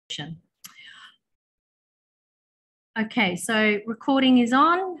Okay, so recording is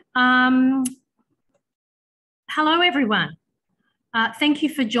on. Hello, everyone. Thank you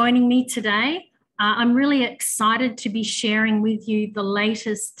for joining me today. I'm really excited to be sharing with you the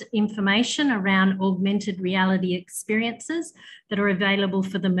latest information around augmented reality experiences that are available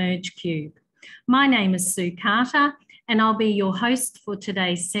for the Merge Cube. My name is Sue Carter, and I'll be your host for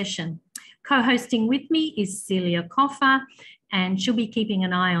today's session. Co-hosting with me is Celia Coffer, and she'll be keeping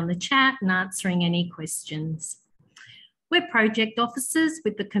an eye on the chat and answering any questions. We're project officers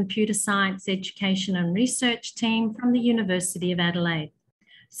with the Computer Science Education and Research team from the University of Adelaide.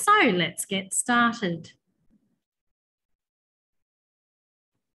 So let's get started.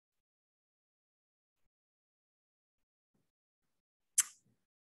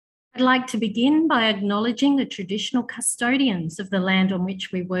 I'd like to begin by acknowledging the traditional custodians of the land on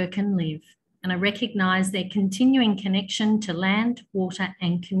which we work and live, and I recognise their continuing connection to land, water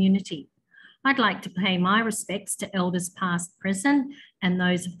and community. I'd like to pay my respects to elders past, present, and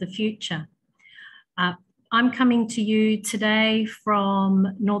those of the future. I'm coming to you today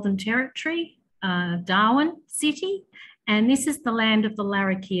from Northern Territory, Darwin City, and this is the land of the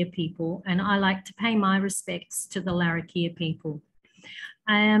Larrakia people, and I like to pay my respects to the Larrakia people.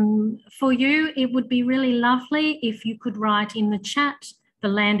 For you, it would be really lovely if you could write in the chat the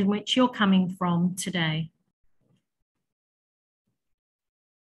land in which you're coming from today.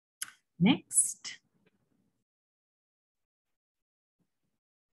 Next.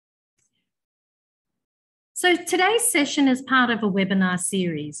 So today's session is part of a webinar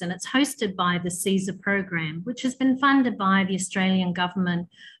series, and it's hosted by the CSER program, which has been funded by the Australian Government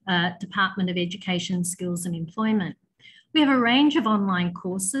Department of Education, Skills and Employment. We have a range of online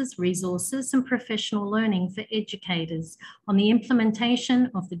courses, resources and professional learning for educators on the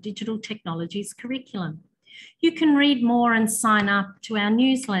implementation of the digital technologies curriculum. You can read more and sign up to our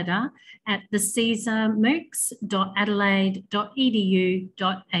newsletter at the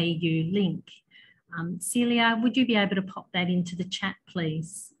caesar.moocs.adelaide.edu.au link. Celia, would you be able to pop that into the chat,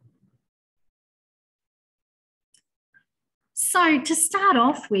 please? So to start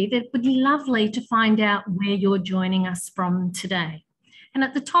off with, it would be lovely to find out where you're joining us from today. And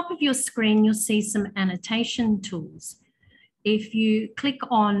at the top of your screen, you'll see some annotation tools. If you click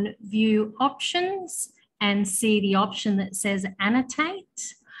on View Options and see the option that says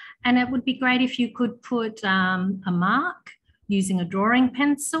Annotate, and it would be great if you could put a mark using a drawing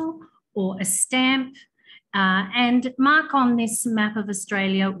pencil or a stamp and mark on this map of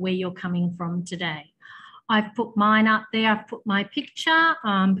Australia where you're coming from today. I've put mine up there. I've put my picture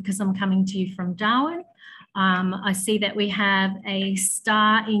because I'm coming to you from Darwin. I see that we have a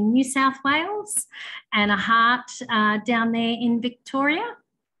star in New South Wales and a heart down there in Victoria.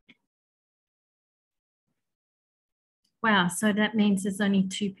 Wow, so that means there's only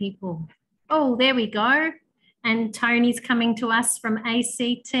 2 people. Oh, there we go. And Tony's coming to us from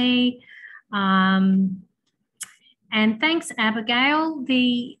ACT. And thanks, Abigail.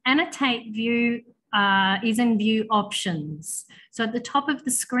 The Annotate view is in View Options. So at the top of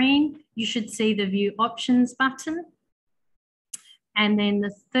the screen, you should see the View Options button. And then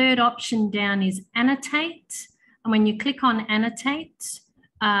the third option down is Annotate. And when you click on Annotate,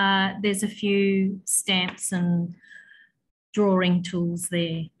 there's a few stamps and drawing tools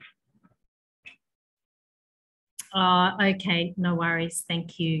there. Okay, no worries,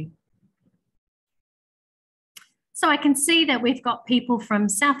 thank you. So I can see that we've got people from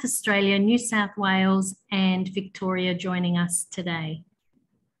South Australia, New South Wales and Victoria joining us today.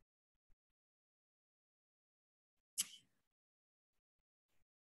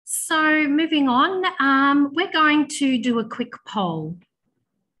 So moving on, we're going to do a quick poll.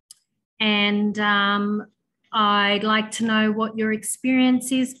 And I'd like to know what your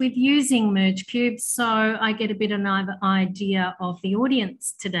experience is with using Merge Cube, so I get a bit of an idea of the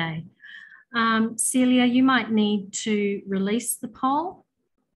audience today. Celia, you might need to release the poll,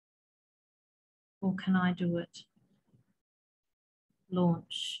 or can I do it?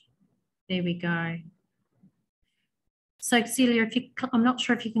 Launch. There we go. So Celia, I'm not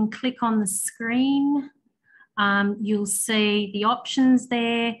sure if you can click on the screen. You'll see the options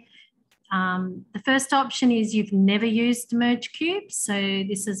there. The first option is you've never used Merge Cube, so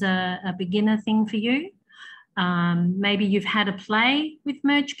this is a beginner thing for you. Maybe you've had a play with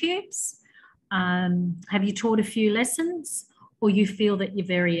Merge Cubes. Have you taught a few lessons, or you feel that you're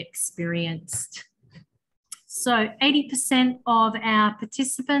very experienced? So 80% of our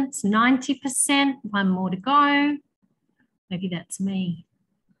participants, 90%, one more to go. Maybe that's me.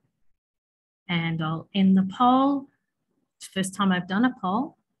 And I'll end the poll. It's the first time I've done a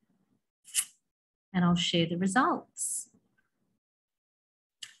poll. And I'll share the results.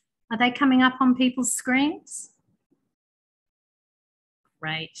 Are they coming up on people's screens?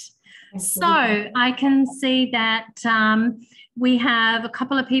 Great. So I can see that we have a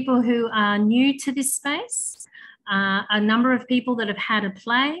couple of people who are new to this space, a number of people that have had a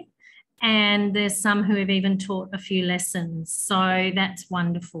play, and there's some who have even taught a few lessons. So that's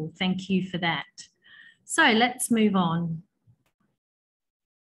wonderful. Thank you for that. So let's move on.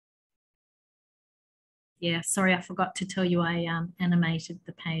 Yeah, sorry, I forgot to tell you I animated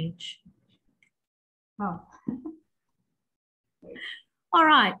the page. Oh. All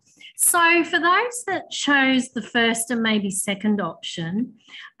right, so for those that chose the first and maybe second option,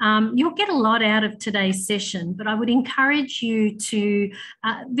 you'll get a lot out of today's session, but I would encourage you to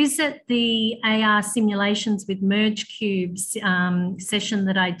visit the AR Simulations with Merge Cubes session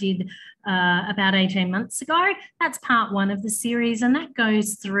that I did about 18 months ago. That's part one of the series, and that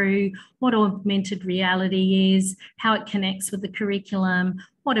goes through what augmented reality is, how it connects with the curriculum,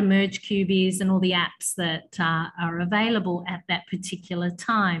 what a Merge Cube is, and all the apps that are available at that particular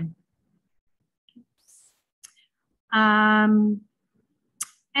time. And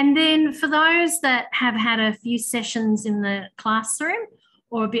then for those that have had a few sessions in the classroom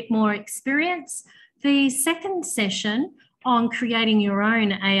or a bit more experience, the second session on creating your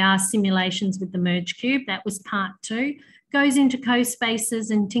own AR simulations with the Merge Cube, that was part two, goes into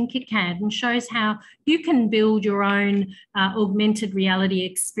CoSpaces and Tinkercad and shows how you can build your own augmented reality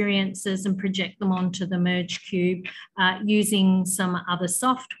experiences and project them onto the Merge Cube using some other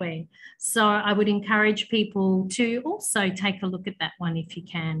software. So I would encourage people to also take a look at that one if you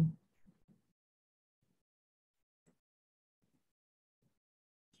can.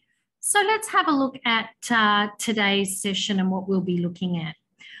 So let's have a look at today's session and what we'll be looking at.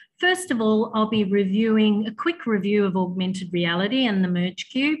 First of all, I'll be reviewing a quick review of augmented reality and the Merge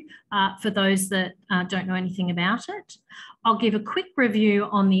Cube for those that don't know anything about it. I'll give a quick review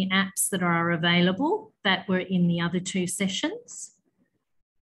on the apps that are available that were in the other two sessions.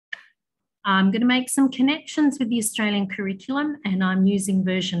 I'm going to make some connections with the Australian curriculum, and I'm using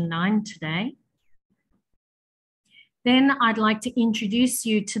version 9 today. Then I'd like to introduce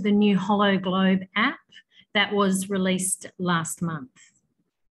you to the new HoloGlobe app that was released last month.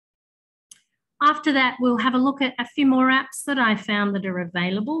 After that, we'll have a look at a few more apps that I found that are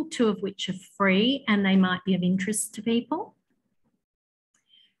available, 2 of which are free and they might be of interest to people.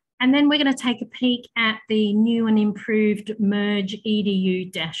 And then we're going to take a peek at the new and improved Merge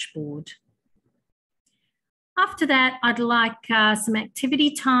EDU dashboard. After that, I'd like some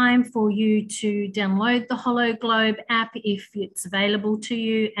activity time for you to download the HoloGlobe app if it's available to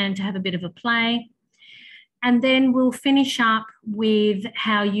you and to have a bit of a play. And then we'll finish up with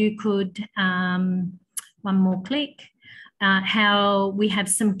how you could, one more click, how we have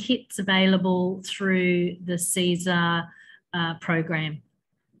some kits available through the CSER program.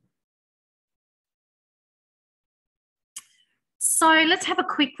 So let's have a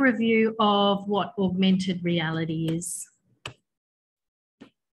quick review of what augmented reality is.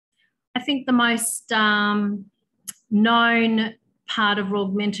 I think the most known part of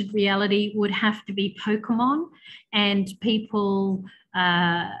augmented reality would have to be Pokemon and people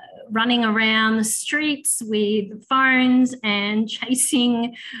running around the streets with phones and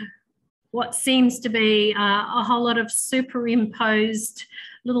chasing what seems to be a whole lot of superimposed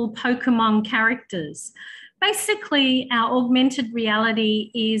little Pokemon characters. Basically, our augmented reality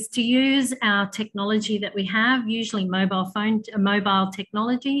is to use our technology that we have, usually mobile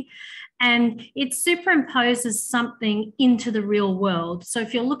technology, and it superimposes something into the real world. So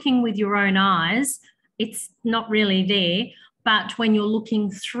if you're looking with your own eyes, it's not really there, but when you're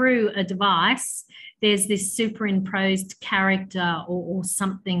looking through a device, there's this superimposed character or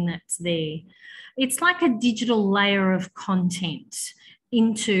something that's there. It's like a digital layer of content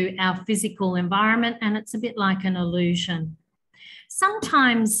into our physical environment, and it's a bit like an illusion.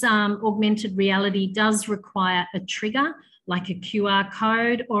 Sometimes augmented reality does require a trigger, like a QR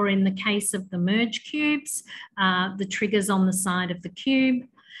code, or in the case of the Merge Cubes, the triggers on the side of the cube.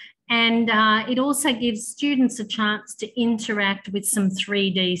 And it also gives students a chance to interact with some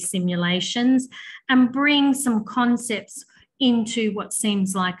 3D simulations and bring some concepts into what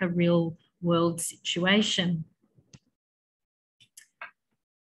seems like a real world situation.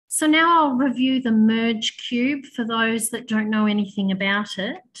 So now I'll review the Merge Cube for those that don't know anything about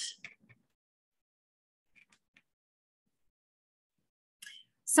it.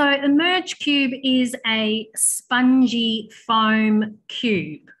 So a Merge Cube is a spongy foam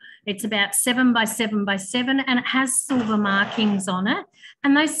cube. It's about 7 by 7 by 7 and it has silver markings on it.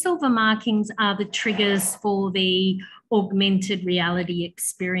 And those silver markings are the triggers for the augmented reality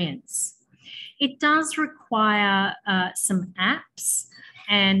experience. It does require some apps.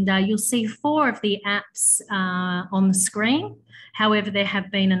 And you'll see 4 of the apps on the screen. However, there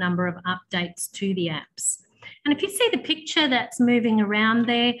have been a number of updates to the apps. And if you see the picture that's moving around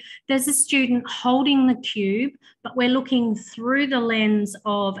there, there's a student holding the cube, but we're looking through the lens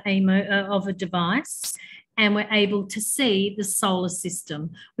of a device, and we're able to see the solar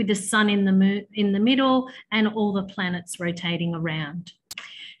system with the sun in the middle and all the planets rotating around.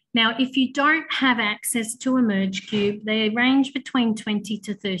 Now, if you don't have access to a Merge Cube, they range between $20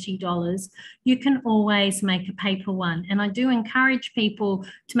 to $30. You can always make a paper one. And I do encourage people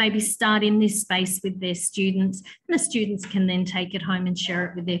to maybe start in this space with their students, and the students can then take it home and share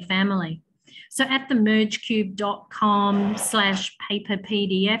it with their family. So at the mergecube.com/paper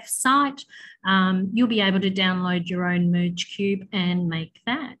PDF site, you'll be able to download your own Merge Cube and make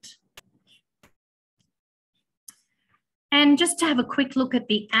that. And just to have a quick look at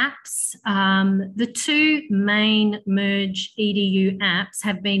the apps, the 2 main Merge EDU apps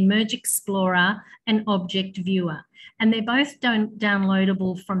have been Merge Explorer and Object Viewer, and they're both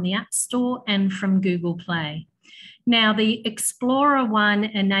downloadable from the App Store and from Google Play. Now, the Explorer one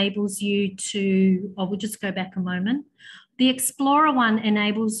enables you to, we'll just go back a moment. The Explorer one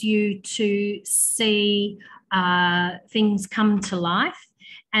enables you to see things come to life.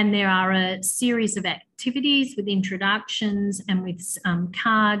 And there are a series of activities with introductions and with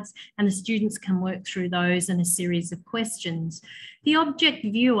cards, and the students can work through those and a series of questions. The Object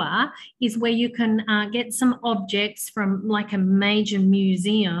Viewer is where you can get some objects from like a major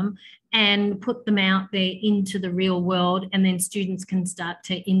museum and put them out there into the real world, and then students can start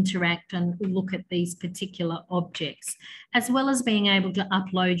to interact and look at these particular objects, as well as being able to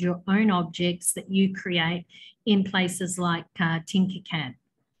upload your own objects that you create in places like Tinkercad.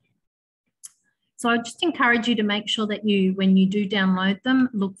 So I just encourage you to make sure that when you do download them,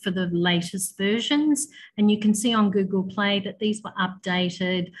 look for the latest versions. And you can see on Google Play that these were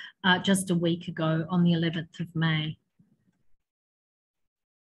updated just a week ago on the 11th of May.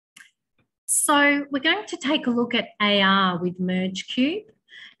 So we're going to take a look at AR with Merge Cube.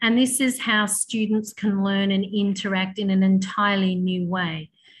 And this is how students can learn and interact in an entirely new way.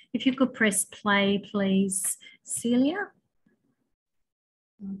 If you could press play, please, Celia.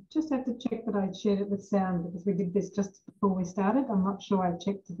 Just have to check that I shared it with sound, because we did this just before we started. I'm not sure I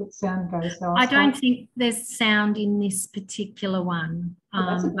checked if sound goes. So I don't think there's sound in this particular one,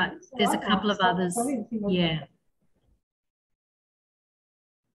 but there's a couple of others. Yeah.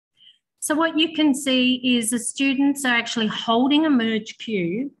 So what you can see is the students are actually holding a Merge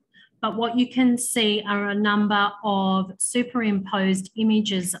Cube, but what you can see are a number of superimposed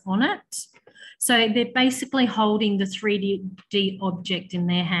images on it. So they're basically holding the 3D object in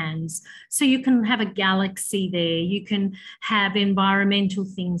their hands. So you can have a galaxy there, you can have environmental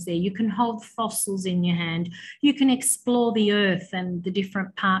things there, you can hold fossils in your hand, you can explore the earth and the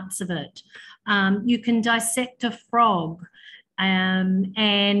different parts of it. You can dissect a frog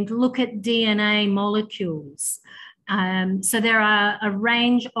and look at DNA molecules. So there are a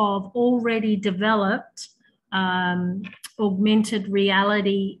range of already developed augmented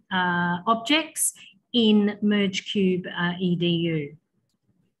reality objects in Merge Cube EDU.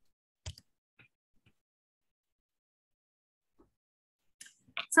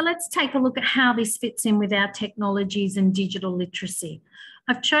 So let's take a look at how this fits in with our technologies and digital literacy.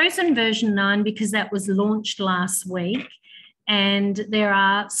 I've chosen version 9 because that was launched last week, and there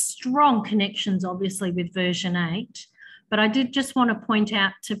are strong connections obviously with version 8. But I did just want to point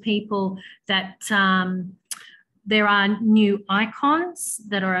out to people that there are new icons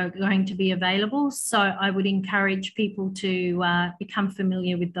that are going to be available. So I would encourage people to become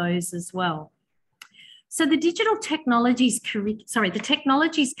familiar with those as well. So the technologies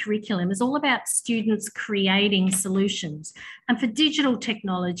curriculum is all about students creating solutions. And for digital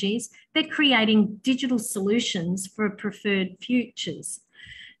technologies, they're creating digital solutions for preferred futures.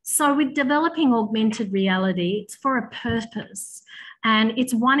 So with developing augmented reality, it's for a purpose. And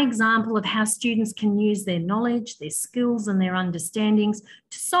it's one example of how students can use their knowledge, their skills, and their understandings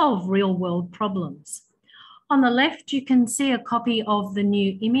to solve real-world problems. On the left, you can see a copy of the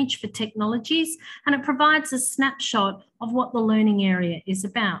new image for technologies, and it provides a snapshot of what the learning area is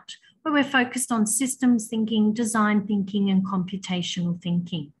about, where we're focused on systems thinking, design thinking, and computational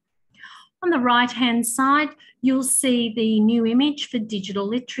thinking. On the right-hand side, you'll see the new image for digital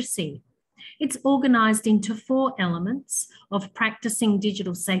literacy. It's organised into 4 elements of practicing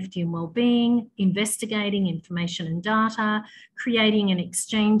digital safety and wellbeing, investigating information and data, creating and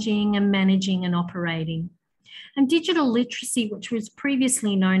exchanging, and managing and operating. And digital literacy, which was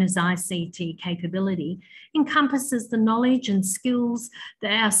previously known as ICT capability, encompasses the knowledge and skills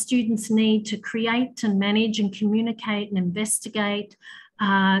that our students need to create and manage and communicate and investigate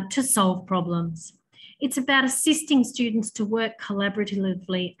to solve problems. It's about assisting students to work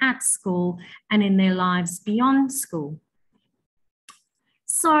collaboratively at school and in their lives beyond school.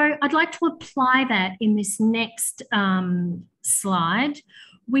 So I'd like to apply that in this next slide,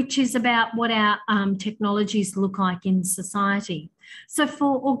 which is about what our technologies look like in society. So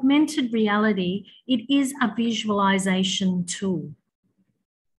for augmented reality, it is a visualization tool.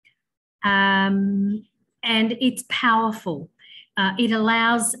 And it's powerful. It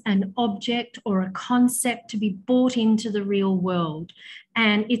allows an object or a concept to be brought into the real world.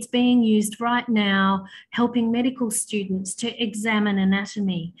 And it's being used right now, helping medical students to examine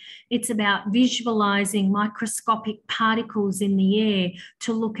anatomy. It's about visualizing microscopic particles in the air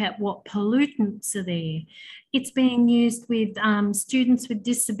to look at what pollutants are there. It's being used with students with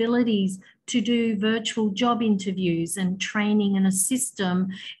disabilities to do virtual job interviews and training in a system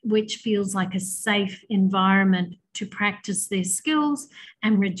which feels like a safe environment to practice their skills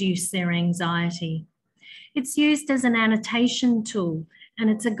and reduce their anxiety. It's used as an annotation tool, and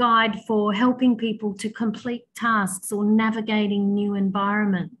it's a guide for helping people to complete tasks or navigating new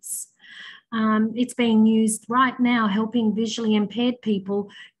environments. It's being used right now, helping visually impaired people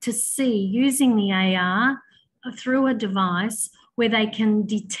to see using the AR through a device where they can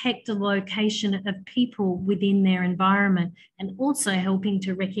detect the location of people within their environment, and also helping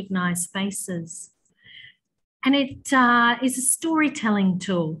to recognize faces. And it is a storytelling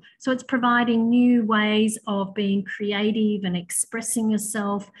tool. So it's providing new ways of being creative and expressing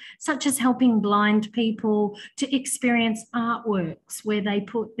yourself, such as helping blind people to experience artworks where they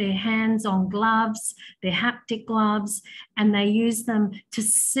put their hands on gloves, their haptic gloves, and they use them to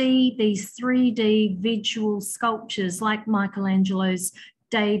see these 3D visual sculptures like Michelangelo's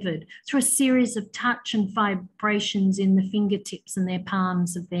David through a series of touch and vibrations in the fingertips and their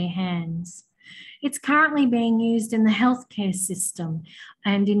palms of their hands. It's currently being used in the healthcare system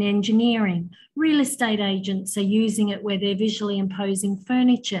and in engineering. Real estate agents are using it where they're visually imposing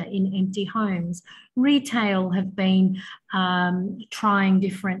furniture in empty homes. Retail have been trying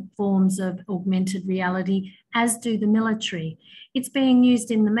different forms of augmented reality, as do the military. It's being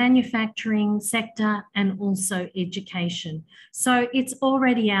used in the manufacturing sector and also education. So it's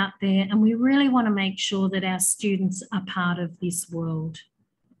already out there, and we really want to make sure that our students are part of this world.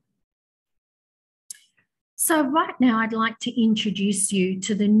 So right now, I'd like to introduce you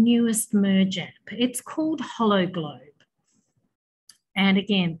to the newest Merge app. It's called HoloGlobe. And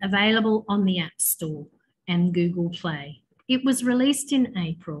again, available on the App Store and Google Play. It was released in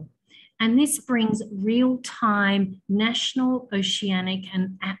April, and this brings real-time national oceanic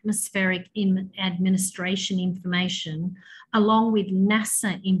and atmospheric administration information along with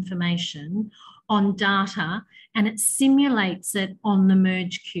NASA information on data, and it simulates it on the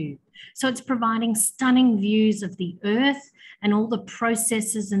Merge Cube. So it's providing stunning views of the Earth and all the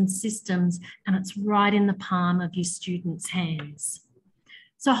processes and systems, and it's right in the palm of your students' hands.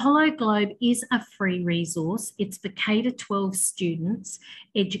 So HoloGlobe is a free resource. It's for K-12 students,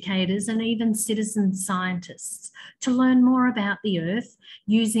 educators, and even citizen scientists to learn more about the Earth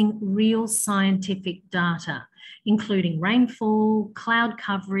using real scientific data, including rainfall, cloud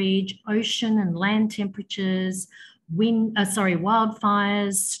coverage, ocean and land temperatures,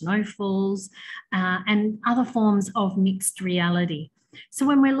 wildfires, snowfalls, and other forms of mixed reality. So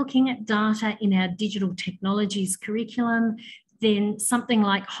when we're looking at data in our digital technologies curriculum, then something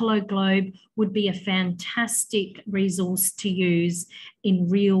like HoloGlobe would be a fantastic resource to use in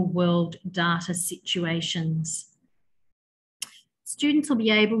real world data situations. Students will be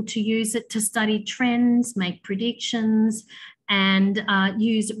able to use it to study trends, make predictions, and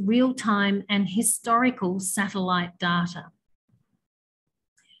use real-time and historical satellite data.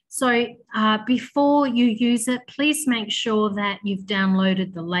 So before you use it, please make sure that you've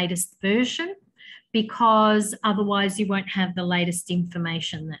downloaded the latest version, because otherwise you won't have the latest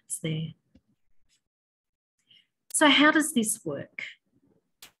information that's there. So how does this work?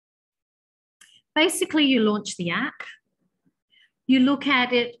 Basically, you launch the app, you look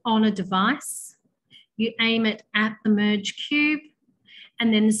at it on a device, you aim it at the Merge Cube,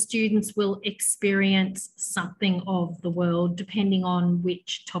 and then the students will experience something of the world depending on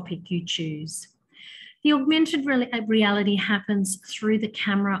which topic you choose. The augmented reality happens through the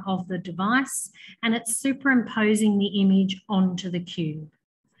camera of the device, and it's superimposing the image onto the cube.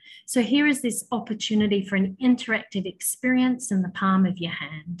 So here is this opportunity for an interactive experience in the palm of your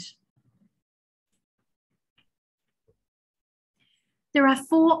hand. There are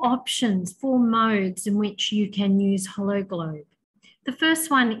 4 options, 4 modes in which you can use HoloGlobe. The first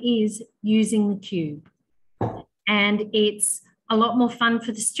one is using the cube, and it's a lot more fun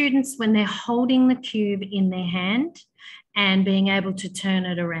for the students when they're holding the cube in their hand and being able to turn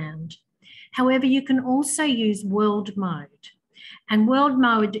it around. However, you can also use world mode. And world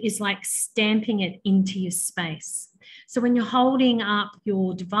mode is like stamping it into your space. So when you're holding up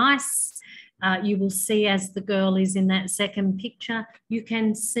your device, you will see, as the girl is in that second picture, you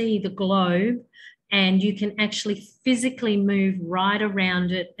can see the globe, and you can actually physically move right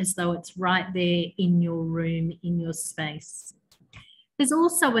around it as though it's right there in your room, in your space. There's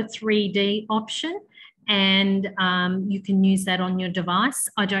also a 3D option, and you can use that on your device.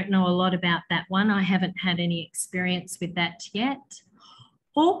 I don't know a lot about that one. I haven't had any experience with that yet.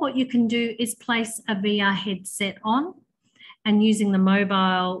 Or what you can do is place a VR headset on, and using the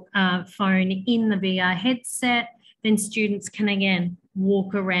mobile phone in the VR headset, then students can again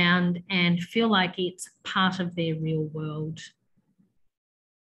walk around and feel like it's part of their real world.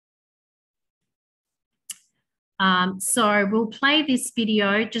 So we'll play this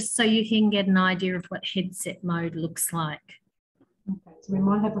video just so you can get an idea of what headset mode looks like. Okay, so we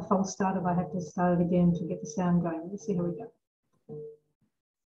might have a false start if I have to start it again to get the sound going. Let's see how we go.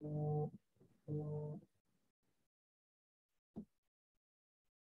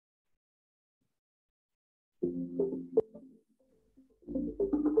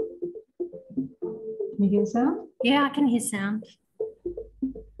 Can you hear sound? Yeah, I can hear sound.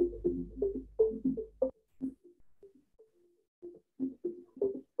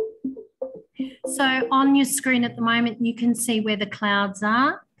 So on your screen at the moment, you can see where the clouds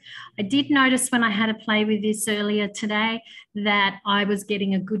are. I did notice when I had a play with this earlier today that I was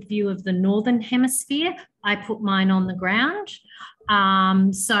getting a good view of the northern hemisphere. I put mine on the ground.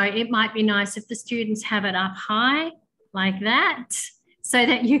 So it might be nice if the students have it up high like that, so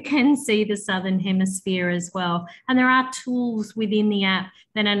that you can see the southern hemisphere as well. And there are tools within the app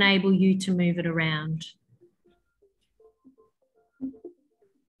that enable you to move it around.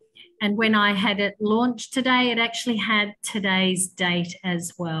 And when I had it launched today, it actually had today's date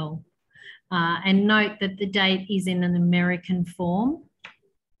as well. And note that the date is in an American form.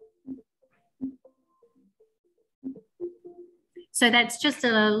 So that's just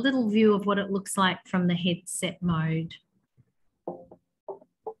a little view of what it looks like from the headset mode.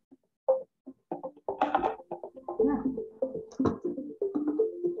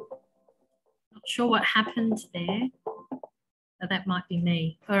 Not sure what happened there. That might be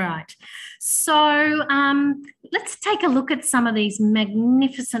me. All right. So let's take a look at some of these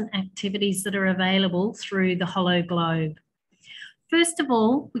magnificent activities that are available through the HoloGlobe. First of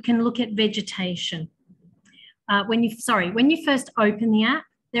all, we can look at vegetation. When you first open the app,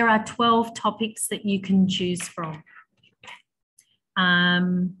 there are 12 topics that you can choose from.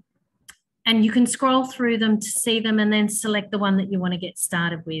 And you can scroll through them to see them and then select the one that you want to get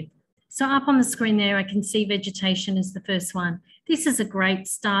started with. So up on the screen there, I can see vegetation is the first one. This is a great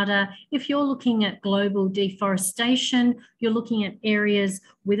starter. If you're looking at global deforestation, you're looking at areas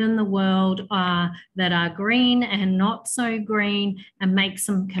within the world that are green and not so green, and make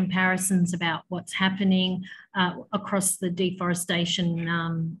some comparisons about what's happening across the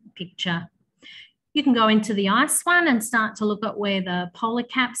deforestation picture. You can go into the ice one and start to look at where the polar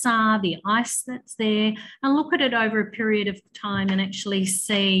caps are, the ice that's there, and look at it over a period of time and actually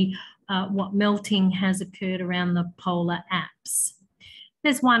see what melting has occurred around the polar apps.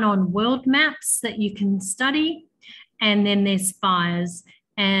 There's one on world maps that you can study, and then there's fires.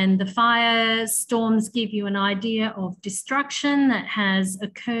 And the firestorms give you an idea of destruction that has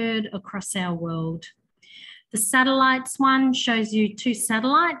occurred across our world. The satellites one shows you 2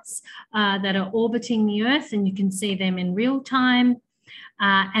 satellites that are orbiting the Earth, and you can see them in real time.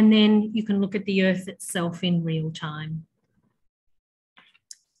 And then you can look at the Earth itself in real time.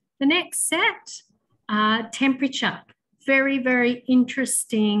 The next set, temperature. Very, very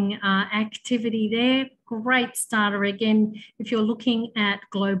interesting activity there. Great starter again if you're looking at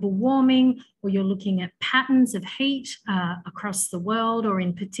global warming, or you're looking at patterns of heat across the world or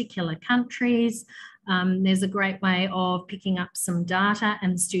in particular countries. There's a great way of picking up some data,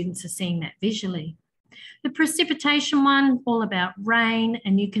 and students are seeing that visually. The precipitation one, all about rain,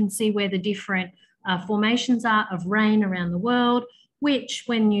 and you can see where the different formations are of rain around the world, which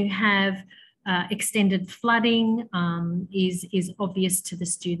when you have extended flooding is obvious to the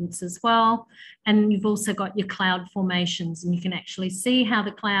students as well. And you've also got your cloud formations, and you can actually see how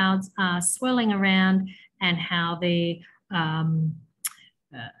the clouds are swirling around and how they're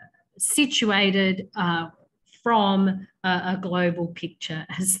situated from a global picture,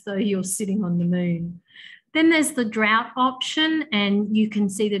 as though you're sitting on the moon. Then there's the drought option, and you can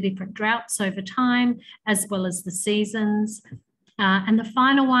see the different droughts over time, as well as the seasons. And the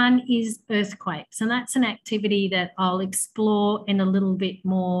final one is earthquakes, and that's an activity that I'll explore in a little bit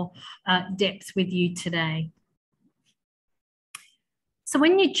more depth with you today. So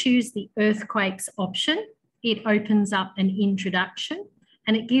when you choose the earthquakes option, it opens up an introduction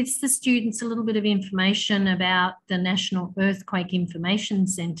and it gives the students a little bit of information about the National Earthquake Information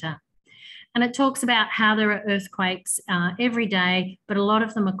Centre. And it talks about how there are earthquakes every day, but a lot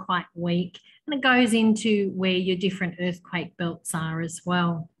of them are quite weak. And it goes into where your different earthquake belts are as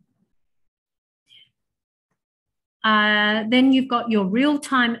well. Then you've got your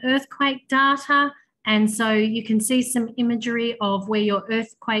real-time earthquake data. And so you can see some imagery of where your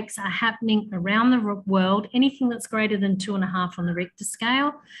earthquakes are happening around the world, anything that's greater than 2.5 on the Richter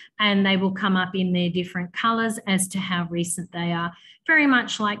scale, and they will come up in their different colours as to how recent they are. Very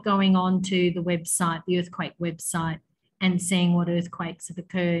much like going on to the website, the earthquake website, and seeing what earthquakes have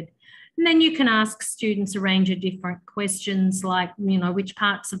occurred. And then you can ask students a range of different questions like, you know, which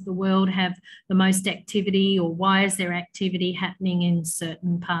parts of the world have the most activity, or why is there activity happening in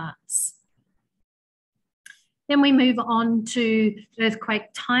certain parts? Then we move on to earthquake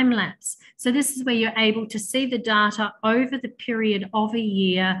time lapse. So this is where you're able to see the data over the period of a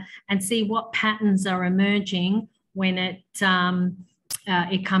year and see what patterns are emerging when it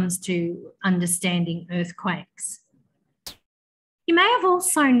comes to understanding earthquakes. You may have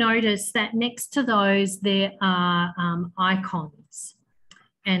also noticed that next to those there are icons.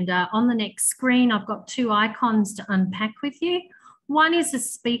 And on the next screen, I've got 2 icons to unpack with you. One is a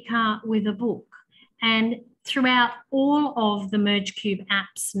speaker with a book. And throughout all of the MergeCube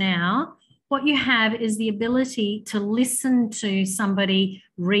apps now, what you have is the ability to listen to somebody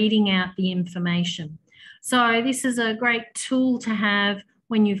reading out the information. So this is a great tool to have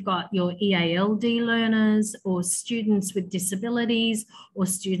when you've got your EALD learners or students with disabilities or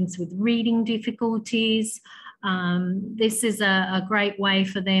students with reading difficulties. This is a great way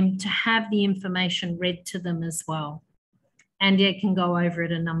for them to have the information read to them as well. And it can go over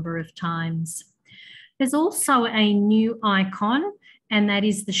it a number of times. There's also a new icon, and that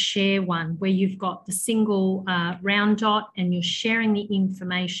is the share one, where you've got the single round dot and you're sharing the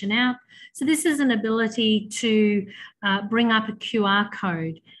information out. So this is an ability to bring up a QR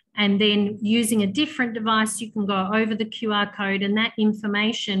code, and then using a different device, you can go over the QR code and that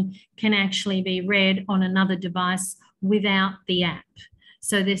information can actually be read on another device without the app.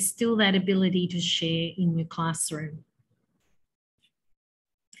 So there's still that ability to share in your classroom.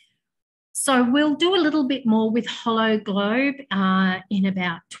 So we'll do a little bit more with HoloGlobe in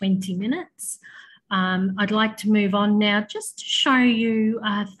about 20 minutes. I'd like to move on now just to show you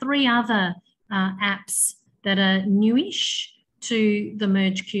 3 other apps that are newish to the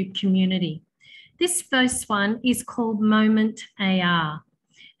MergeCube community. This first one is called Moment AR,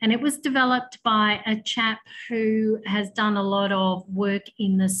 and it was developed by a chap who has done a lot of work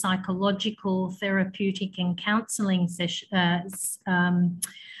in the psychological, therapeutic and counselling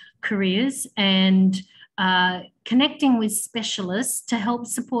careers, and connecting with specialists to help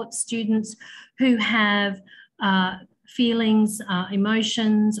support students who have feelings,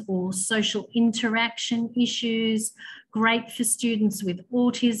 emotions or social interaction issues, great for students with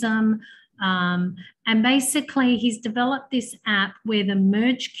autism. And basically he's developed this app where the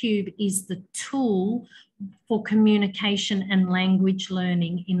MergeCube is the tool for communication and language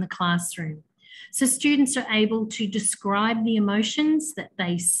learning in the classroom. So students are able to describe the emotions that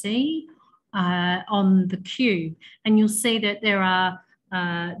they see on the cube. And you'll see that there are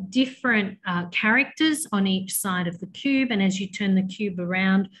different characters on each side of the cube. And as you turn the cube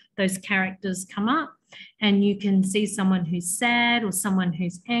around, those characters come up and you can see someone who's sad or someone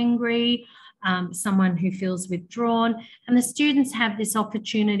who's angry, someone who feels withdrawn. And the students have this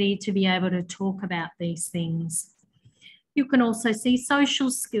opportunity to be able to talk about these things. You can also see social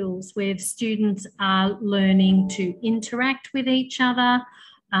skills where students are learning to interact with each other,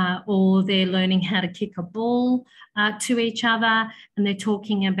 or they're learning how to kick a ball to each other, and they're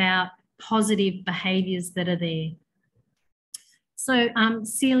talking about positive behaviours that are there. So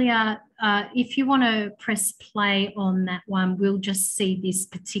Celia, if you want to press play on that one, we'll just see this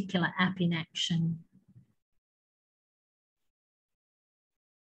particular app in action.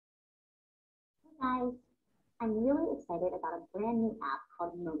 Hi guys. I'm really excited about a brand new app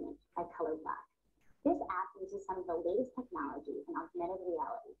called Moment by ColorBlack. This app uses some of the latest technology in augmented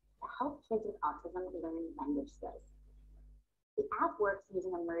reality to help kids with autism learn language skills. The app works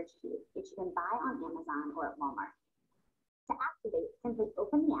using a MergeCube, which you can buy on Amazon or at Walmart. To activate, simply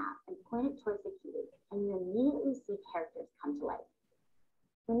open the app and point it towards the cube, and you immediately see characters come to life.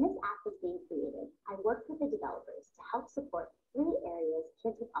 When this app was being created, I worked with the developers to help support 3 areas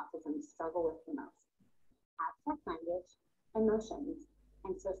kids with autism struggle with the most: abstract language, emotions,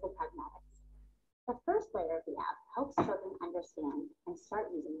 and social pragmatics. The first layer of the app helps children understand and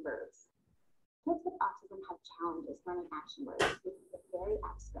start using verbs. Kids with autism have challenges learning action words because they're very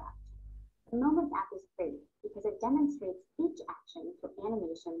abstract. The Moments app is great because it demonstrates each action through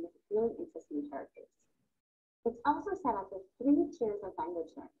animation with really interesting characters. It's also set up with 3 tiers of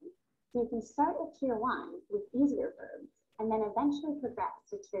language learning, so you can start at tier 1 with easier verbs, and then eventually progress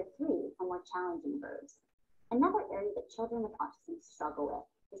to tier 3 for more challenging verbs. Another area that children with autism struggle with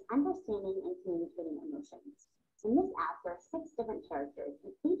is understanding and communicating emotions. In this app, there are 6 different characters, and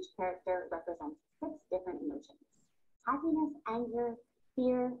each character represents 6 different emotions: happiness, anger,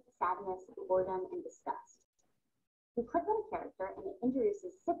 fear, sadness, boredom, and disgust. You click on a character and it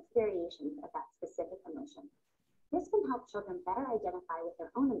introduces 6 variations of that specific emotion. This can help children better identify with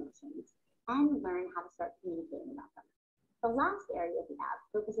their own emotions and learn how to start communicating about them. The last area of the app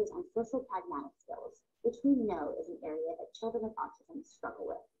focuses on social pragmatic skills, which we know is an area that children with autism struggle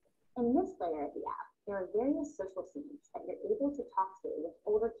with. In this layer of the app, there are various social scenes that you're able to talk to with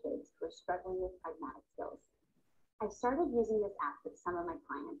older kids who are struggling with pragmatic skills. I've started using this app with some of my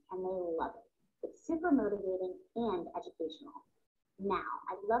clients and they love it. It's super motivating and educational. Now,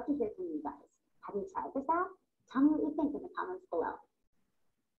 I'd love to hear from you guys. Have you tried this app? Tell me what you think in the comments below.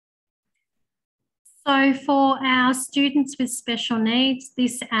 So for our students with special needs,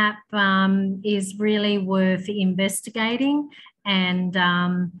 this app is really worth investigating and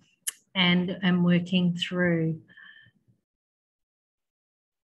working through.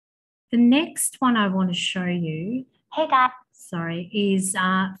 The next one I want to show you, is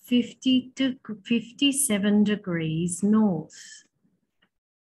 57 degrees north.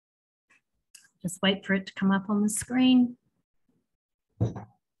 Just wait for it to come up on the screen.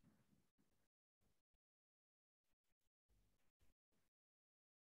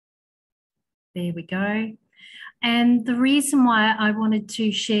 There we go. And the reason why I wanted to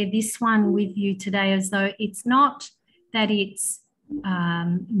share this one with you today is though it's not that it's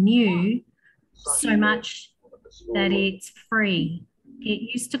new so much that it's free.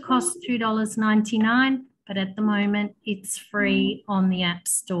 It used to cost $2.99, but at the moment it's free on the App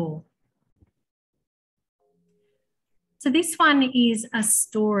Store. So this one is a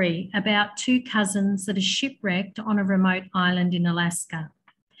story about 2 cousins that are shipwrecked on a remote island in Alaska.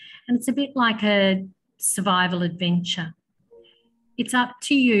 And it's a bit like a survival adventure. It's up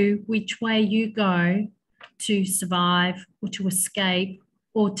to you which way you go to survive or to escape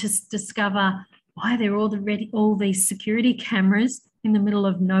or to discover why there are all these security cameras in the middle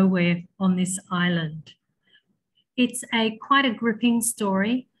of nowhere on this island. It's quite a gripping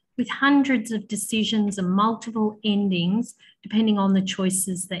story with hundreds of decisions and multiple endings depending on the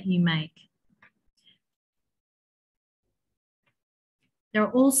choices that you make. There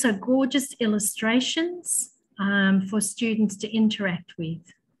are also gorgeous illustrations for students to interact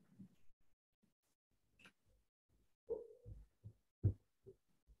with.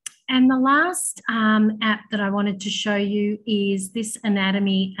 And the last app that I wanted to show you is this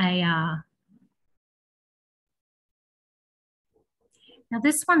Anatomy AR. Now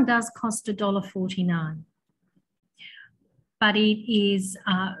this one does cost $1.49, but it is,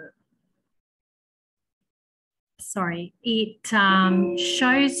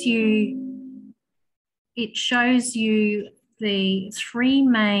 it shows you the 3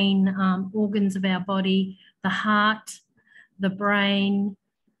 main organs of our body: the heart, the brain,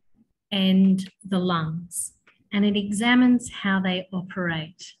 and the lungs, and it examines how they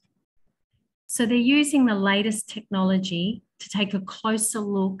operate. So they're using the latest technology to take a closer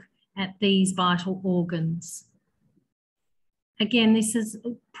look at these vital organs. Again, this is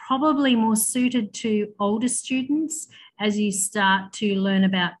probably more suited to older students as you start to learn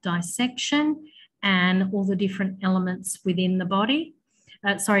about dissection and all the different elements within the body,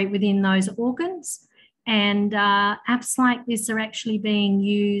 within those organs. And apps like this are actually being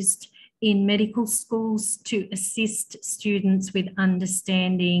used in medical schools to assist students with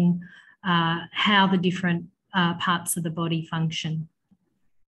understanding how the different parts of the body function.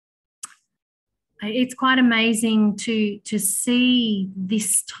 It's quite amazing to see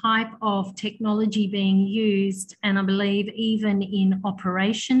this type of technology being used, and I believe even in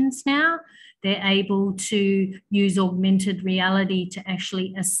operations now, they're able to use augmented reality to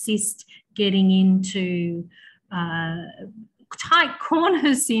actually assist getting into tight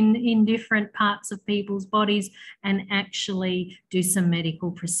corners in different parts of people's bodies and actually do some medical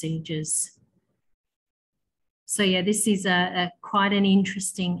procedures. So yeah, this is quite an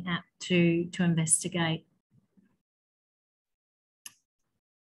interesting app to investigate.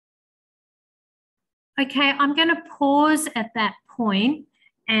 Okay, I'm going to pause at that point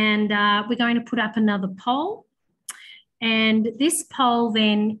and we're going to put up another poll. And this poll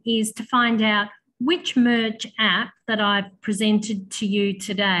then is to find out which Merge app that I've presented to you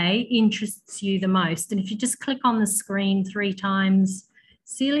today interests you the most? And if you just click on the screen 3 times,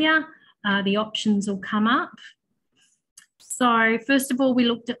 Celia, the options will come up. So first of all, we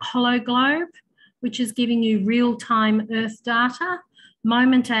looked at HoloGlobe, which is giving you real-time Earth data.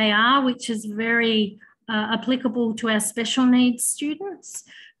 Moment AR, which is very applicable to our special needs students.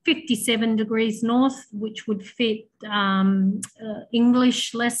 57 degrees north, which would fit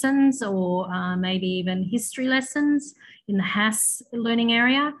English lessons or maybe even history lessons in the HASS learning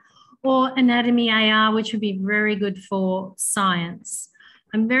area, or anatomy AR, which would be very good for science.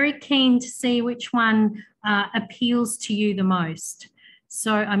 I'm very keen to see which one appeals to you the most.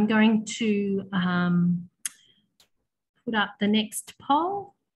 So I'm going to put up the next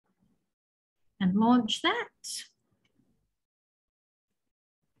poll and launch that.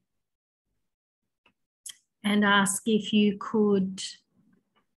 And ask if you could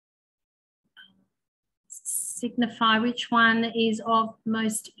signify which one is of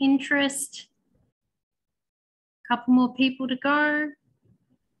most interest. A couple more people to go.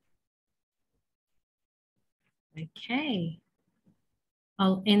 Okay.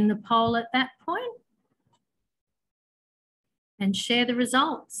 I'll end the poll at that point and share the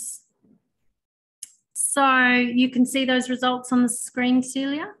results. So you can see those results on the screen,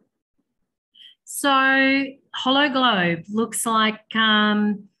 Celia. So HoloGlobe looks like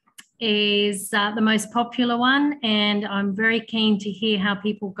is the most popular one, and I'm very keen to hear how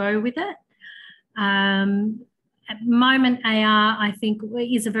people go with it. At Moment AR, I think,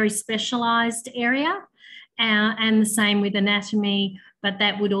 is a very specialised area, and the same with anatomy, but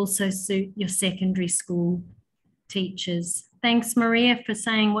that would also suit your secondary school teachers. Thanks, Maria, for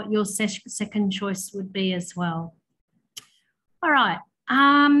saying what your second choice would be as well. All right.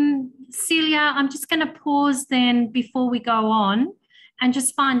 Celia, I'm just going to pause then before we go on and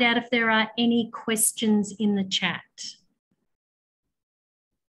just find out if there are any questions in the chat.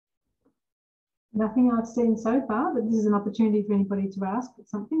 Nothing I've seen so far, but this is an opportunity for anybody to ask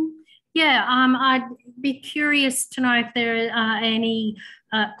something. Yeah, I'd be curious to know if there are any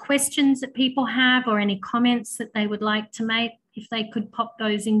questions that people have or any comments that they would like to make, if they could pop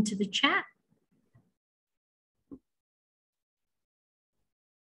those into the chat.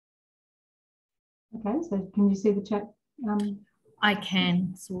 Okay, so can you see the chat? I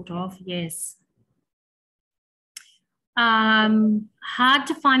can, sort of, yes. Hard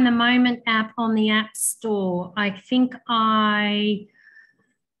to find the Moment app on the App Store. I think I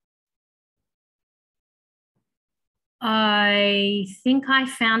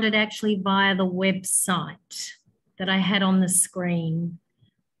found it actually via the website that I had on the screen.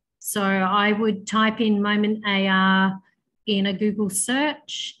 So I would type in Moment AR in a Google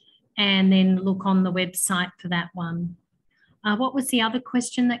search and then look on the website for that one. What was the other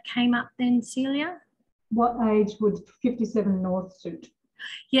question that came up then, Celia? What age would 57 North suit?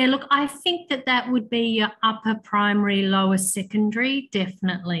 Yeah, look, I think that that would be your upper primary, lower secondary,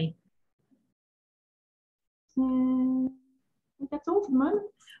 definitely. That's all for the moment.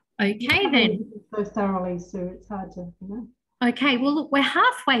 Okay, then. So thoroughly, so it's hard to, you know. Okay, well, look, we're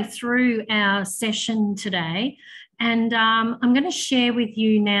halfway through our session today, and I'm going to share with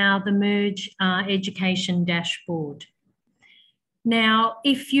you now the Merge Education Dashboard. Now,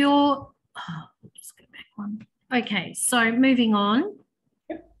 if you're, just go back one. Okay, so moving on.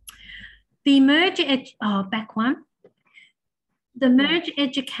 Yep. The Merge, back one. The Merge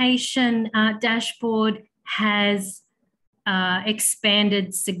Education Dashboard has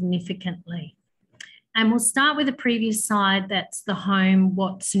expanded significantly. And we'll start with the previous slide, that's the home,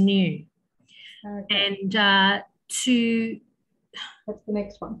 what's new. Okay. And that's the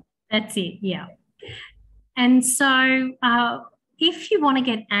next one. That's it, yeah. And so if you want to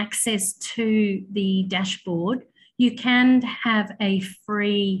get access to the dashboard, you can have a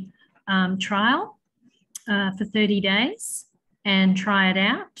free trial for 30 days and try it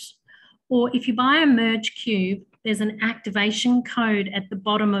out. Or if you buy a Merge Cube, there's an activation code at the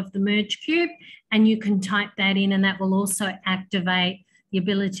bottom of the Merge Cube, and you can type that in, and that will also activate the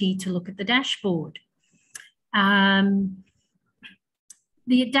ability to look at the dashboard. The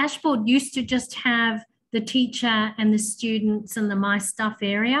dashboard used to just have the teacher and the students and the My Stuff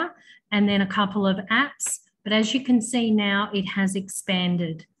area, and then a couple of apps. But as you can see now, it has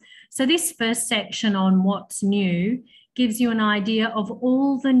expanded. So this first section on what's new gives you an idea of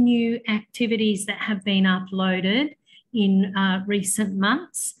all the new activities that have been uploaded in recent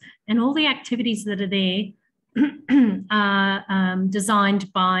months, and all the activities that are there are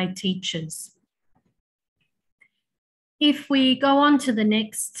designed by teachers. If we go on to the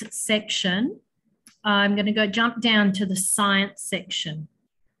next section, I'm going to jump down to the science section.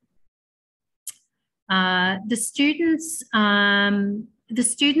 The students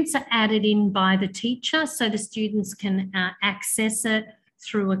are added in by the teacher, so the students can access it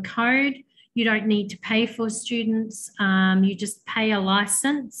through a code. You don't need to pay for students. You just pay a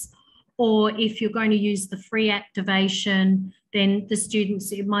license. Or if you're going to use the free activation, then the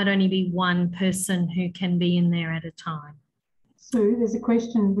students, it might only be one person who can be in there at a time. Sue, there's a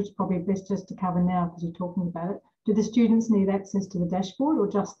question which probably best just to cover now because you're talking about it. Do the students need access to the dashboard or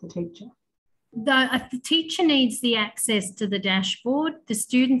just the teacher? The teacher needs the access to the dashboard. The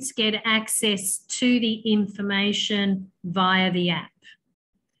students get access to the information via the app.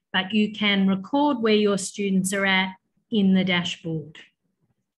 But you can record where your students are at in the dashboard.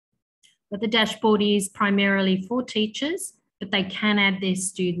 But the dashboard is primarily for teachers, but they can add their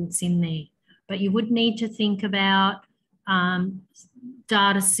students in there. But you would need to think about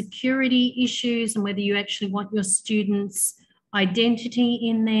data security issues and whether you actually want your students' identity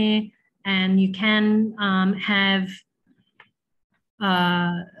in there. And you can have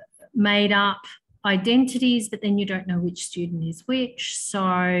made up identities, but then you don't know which student is which.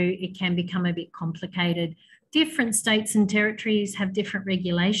 So it can become a bit complicated. Different states and territories have different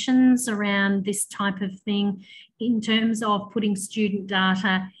regulations around this type of thing in terms of putting student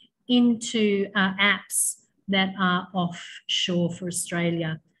data into apps that are offshore for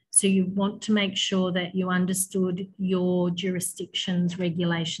Australia. So you want to make sure that you understood your jurisdiction's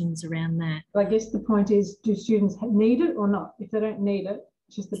regulations around that. I guess the point is, do students need it or not? If they don't need it,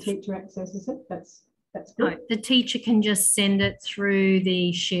 just the teacher accesses it, that's good. No, the teacher can just send it through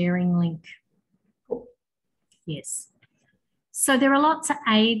the sharing link. Cool. Yes. So there are lots of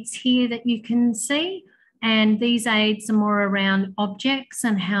aids here that you can see, and these aids are more around objects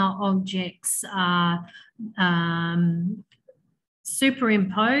and how objects are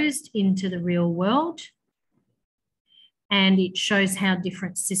superimposed into the real world. And it shows how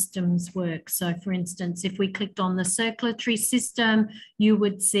different systems work. So for instance, if we clicked on the circulatory system, you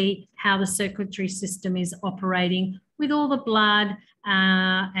would see how the circulatory system is operating with all the blood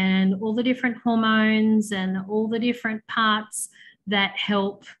and all the different hormones and all the different parts that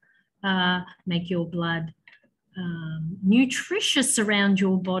help make your blood nutritious around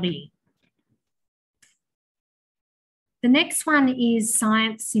your body. The next one is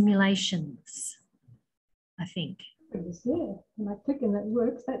science simulations, I think. Yeah, and I click and that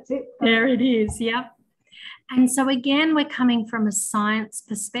works, that's it. There it is, yep. And so again, we're coming from a science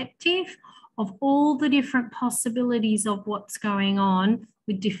perspective of all the different possibilities of what's going on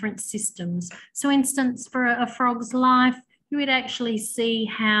with different systems. So instance, for a frog's life, you would actually see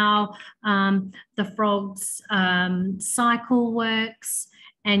how the frog's cycle works,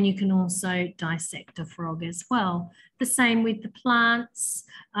 and you can also dissect a frog as well. The same with the plants,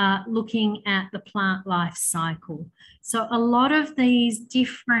 looking at the plant life cycle. So a lot of these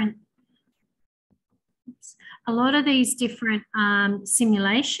different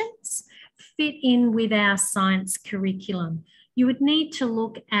simulations fit in with our science curriculum. You would need to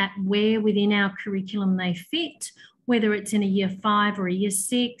look at where within our curriculum they fit, whether it's in a year 5 or a year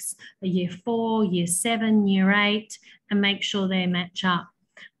 6, a year 4, year 7, year 8, and make sure they match up.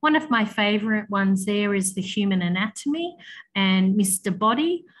 One of my favourite ones there is the human anatomy and Mr.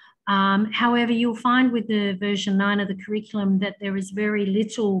 Body. However, you'll find with the version 9 of the curriculum that there is very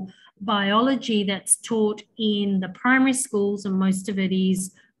little biology that's taught in the primary schools, and most of it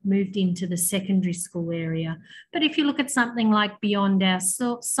is moved into the secondary school area. But if you look at something like Beyond Our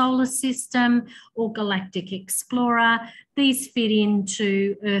Solar System or Galactic Explorer, these fit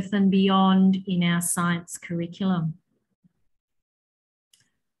into Earth and Beyond in our science curriculum.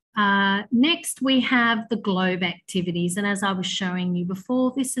 Next, we have the globe activities. And as I was showing you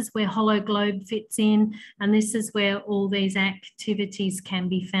before, this is where HoloGlobe fits in, and this is where all these activities can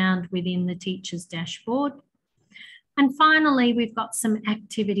be found within the teacher's dashboard. And finally, we've got some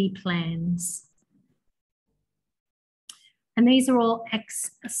activity plans. And these are all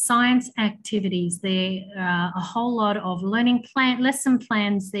science activities. There are a whole lot of lesson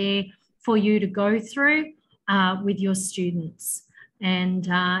plans there for you to go through with your students. And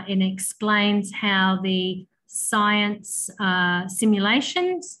it explains how the science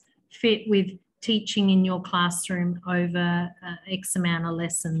simulations fit with teaching in your classroom over X amount of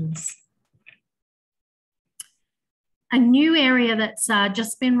lessons. A new area that's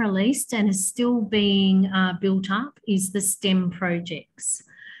just been released and is still being built up is the STEM projects.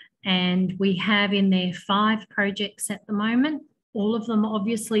 And we have in there 5 projects at the moment, all of them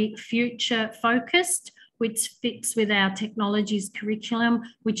obviously future focused, which fits with our technologies curriculum,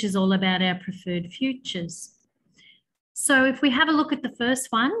 which is all about our preferred futures. So if we have a look at the first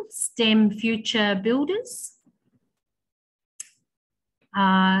one, STEM Future Builders.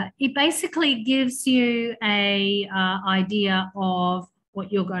 It basically gives you a idea of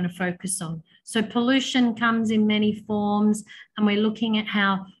what you're going to focus on. So pollution comes in many forms, and we're looking at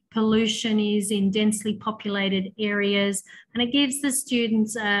how pollution is in densely populated areas, and it gives the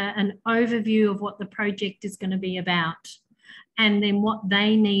students an overview of what the project is going to be about, and then what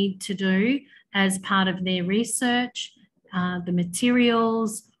they need to do as part of their research, the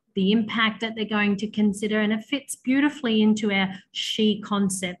materials, the impact that they're going to consider, and it fits beautifully into our SHE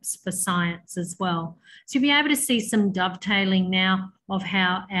concepts for science as well. So you'll be able to see some dovetailing now of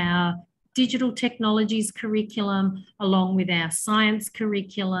how our digital technologies curriculum along with our science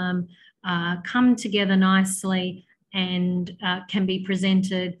curriculum come together nicely and can be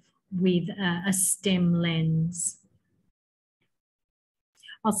presented with a STEM lens.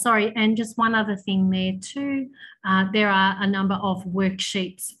 Oh, sorry, and just one other thing there too. There are a number of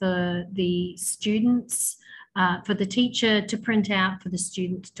worksheets for the students, for the teacher to print out, for the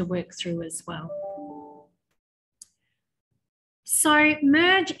students to work through as well. So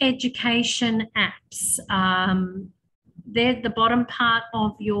Merge Education apps, they're the bottom part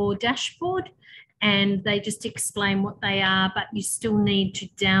of your dashboard, and they just explain what they are, but you still need to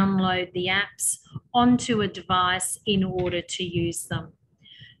download the apps onto a device in order to use them.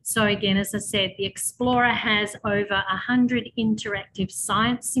 So again, as I said, the Explorer has over 100 interactive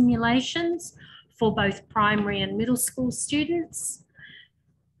science simulations for both primary and middle school students.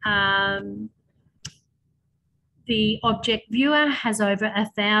 The Object Viewer has over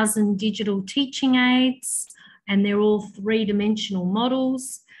 1,000 digital teaching aids, and they're all three-dimensional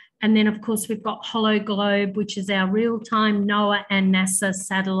models. And then, of course, we've got HoloGlobe, which is our real-time NOAA and NASA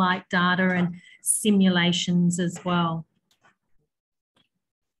satellite data and simulations as well.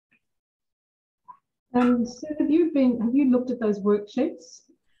 So have you looked at those worksheets?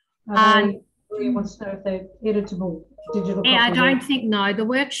 You want to know if they're editable digital copies? Yeah, I don't think, no. The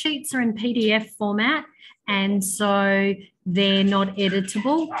worksheets are in PDF format, and so they're not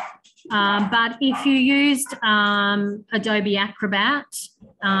editable. But if you used Adobe Acrobat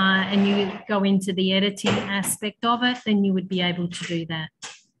and you go into the editing aspect of it, then you would be able to do that.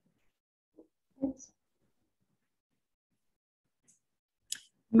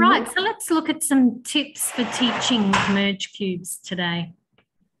 Right, so let's look at some tips for teaching Merge Cubes today.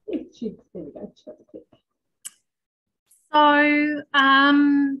 There we go. So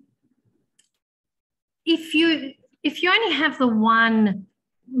if you only have the one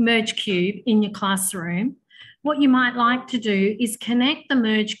Merge Cube in your classroom, what you might like to do is connect the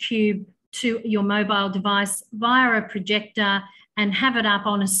Merge Cube to your mobile device via a projector and have it up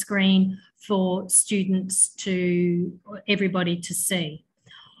on a screen for students everybody to see.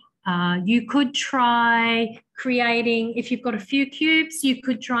 You could try creating, if you've got a few cubes, you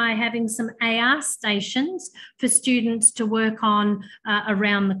could try having some AR stations for students to work on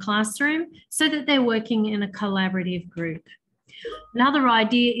around the classroom so that they're working in a collaborative group. Another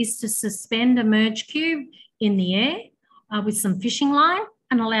idea is to suspend a Merge Cube in the air with some fishing line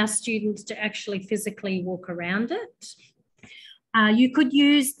and allow students to actually physically walk around it. You could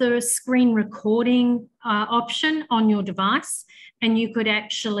use the screen recording option on your device, and you could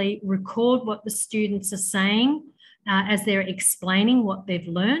actually record what the students are saying as they're explaining what they've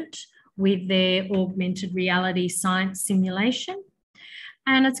learnt with their augmented reality science simulation.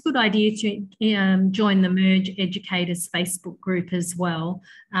 And it's a good idea to join the Merge Educators Facebook group as well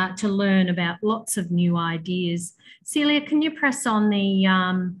to learn about lots of new ideas. Celia, can you press on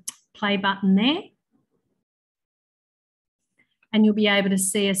the play button there? And you'll be able to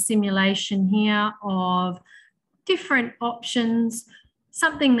see a simulation here of different options.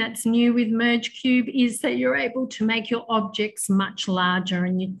 Something that's new with Merge Cube is that you're able to make your objects much larger,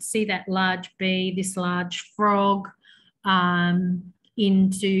 and you see that large bee, this large frog,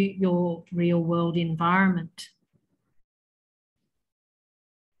 into your real world environment.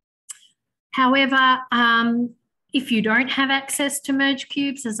 However, if you don't have access to Merge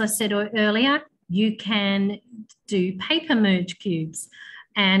Cubes, as I said earlier, you can do paper Merge Cubes.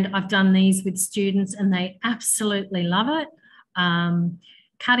 And I've done these with students and they absolutely love it.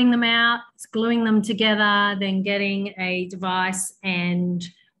 Cutting them out, gluing them together, then getting a device and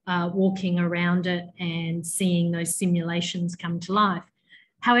walking around it and seeing those simulations come to life.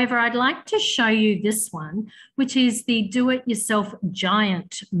 However, I'd like to show you this one, which is the do-it-yourself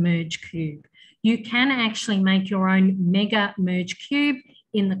giant Merge Cube. You can actually make your own mega Merge Cube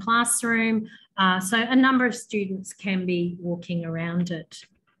in the classroom. So a number of students can be walking around it.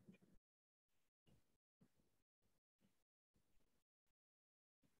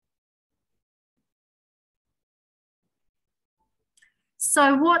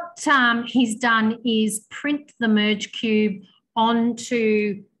 So what he's done is print the Merge Cube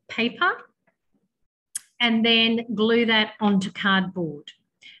onto paper and then glue that onto cardboard.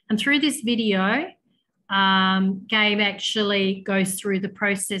 And through this video, Gabe actually goes through the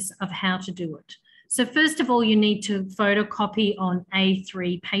process of how to do it. So first of all, you need to photocopy on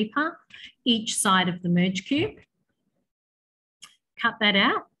A3 paper each side of the merge cube. Cut that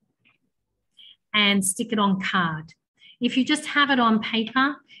out and stick it on card. If you just have it on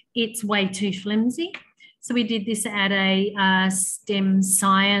paper, it's way too flimsy. So we did this at a STEM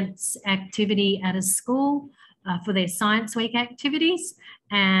science activity at a school for their Science Week activities.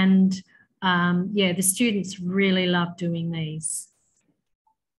 And yeah, the students really love doing these.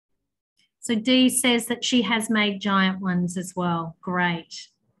 So Dee says that she has made giant ones as well. Great.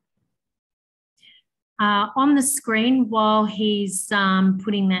 On the screen, while he's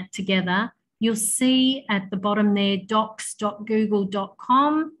putting that together, you'll see at the bottom there,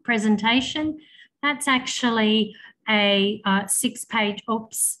 docs.google.com presentation. That's actually a 6-page,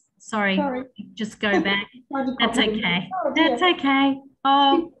 oops, sorry, just go back. That's okay. That's okay.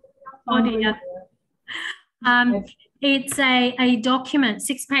 Oh dear. It's a document,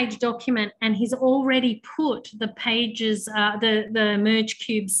 6-page document, and he's already put the pages, the merge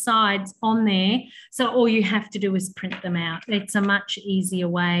cube sides on there. So all you have to do is print them out. It's a much easier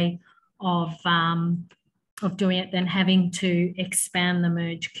way of doing it than having to expand the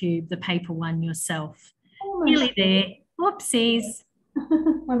merge cube, the paper one yourself. Nearly there. Whoopsies.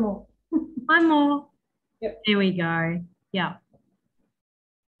 One more. One more. Yep. There we go. Yeah.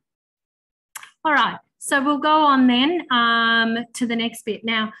 All right. So we'll go on then to the next bit.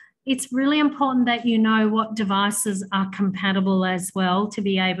 Now, it's really important that you know what devices are compatible as well to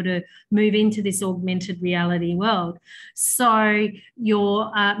be able to move into this augmented reality world. So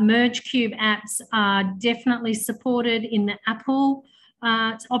your Merge Cube apps are definitely supported in the Apple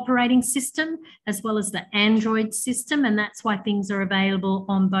operating system as well as the Android system, and that's why things are available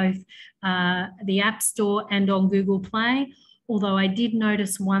on both the App Store and on Google Play. Although I did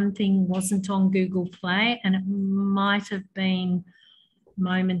notice one thing wasn't on Google Play, and it might have been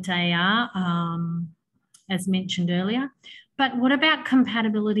Moment AR, as mentioned earlier. But what about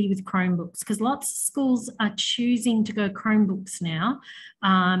compatibility with Chromebooks? Because lots of schools are choosing to go Chromebooks now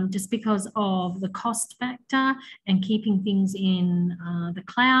just because of the cost factor and keeping things in the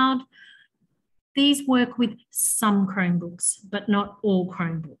cloud. These work with some Chromebooks, but not all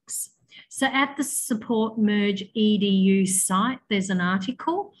Chromebooks. So at the Support Merge EDU site, there's an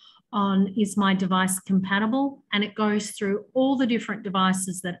article on Is My Device Compatible? And it goes through all the different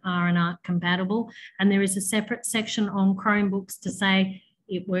devices that are and aren't compatible. And there is a separate section on Chromebooks to say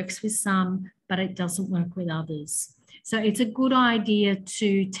it works with some, but it doesn't work with others. So it's a good idea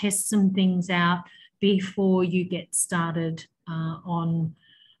to test some things out before you get started on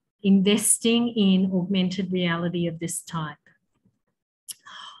investing in augmented reality of this type.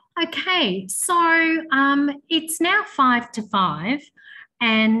 Okay, so it's now 5 to 5,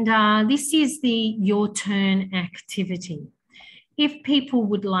 and this is the Your Turn activity. If people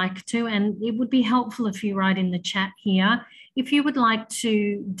would like to, and it would be helpful if you write in the chat here, if you would like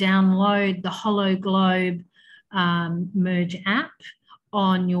to download the HoloGlobe Merge app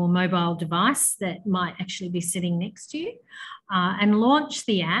on your mobile device that might actually be sitting next to you, and launch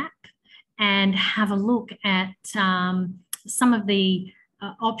the app and have a look at some of the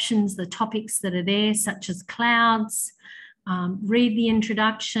options, the topics that are there, such as clouds, read the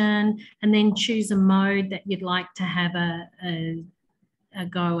introduction, and then choose a mode that you'd like to have a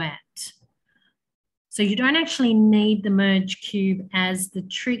go at. So you don't actually need the Merge Cube as the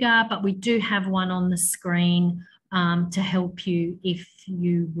trigger, but we do have one on the screen to help you if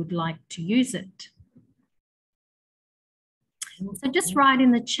you would like to use it. So just write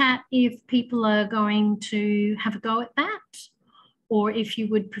in the chat if people are going to have a go at that, or if you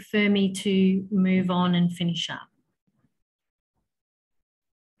would prefer me to move on and finish up.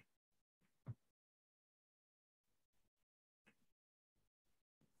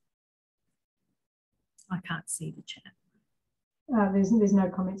 I can't see the chat. There's no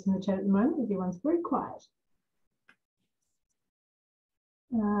comments in the chat at the moment. Everyone's very quiet.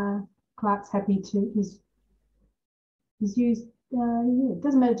 Clark's happy to, he's used, yeah, it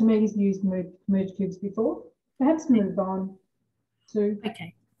doesn't matter to me, he's used merge cubes before. Perhaps move on to.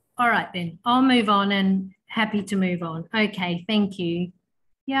 Okay. All right then, I'll move on and happy to move on. Okay, thank you.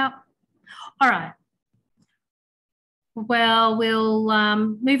 Yeah. All right. Well, we'll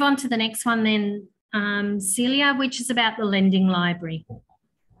move on to the next one then, Celia, which is about the lending library.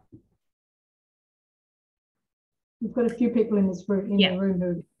 We've got a few people in this room, the room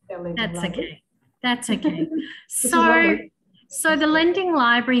who are lending That's library. okay. That's okay. So the lending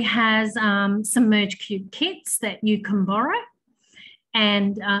library has some Merge Cube kits that you can borrow.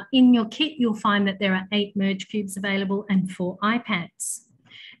 And in your kit, you'll find that there are 8 Merge Cubes available and 4 iPads.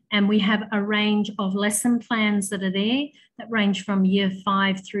 And we have a range of lesson plans that are there that range from year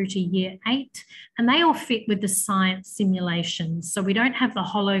 5 through to year 8. And they all fit with the science simulations. So we don't have the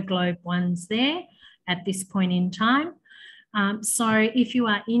HoloGlobe ones there at this point in time. So if you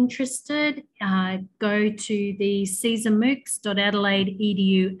are interested, go to the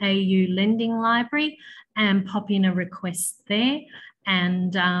caesarmoocs.adelaide.edu.au lending library and pop in a request there.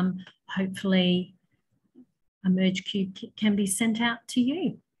 And hopefully a Merge Cube kit can be sent out to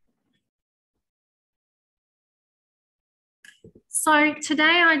you. So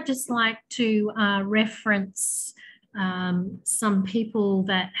today I'd just like to reference some people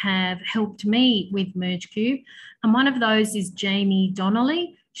that have helped me with Merge Cube. And one of those is Jamie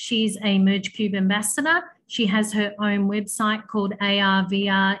Donnelly. She's a Merge Cube ambassador. She has her own website called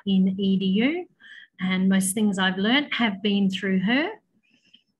ARVR in EDU. And most things I've learnt have been through her.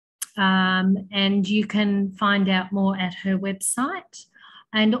 And you can find out more at her website.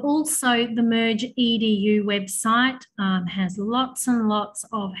 And also the Merge EDU website has lots and lots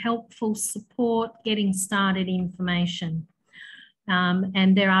of helpful support, getting started information.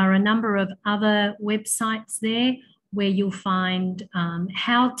 And there are a number of other websites there where you'll find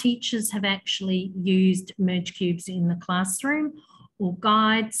how teachers have actually used Merge Cubes in the classroom or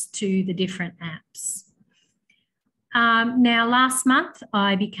guides to the different apps. Now, last month,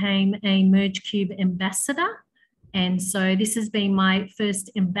 I became a Merge Cube ambassador. And so this has been my first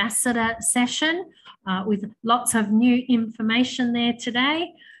ambassador session with lots of new information there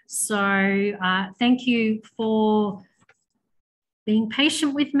today. So thank you for being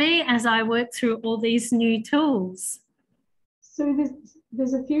patient with me as I work through all these new tools. So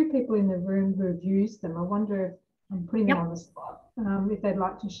there's a few people in the room who have used them. I wonder if I'm putting them on the spot, if they'd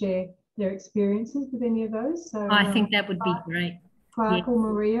like to share their experiences with any of those. So I think that would be great. Clark or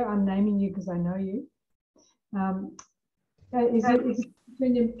Maria, I'm naming you because I know you. Is it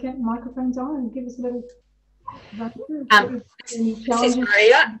turn your microphones on and give us a little run through? This is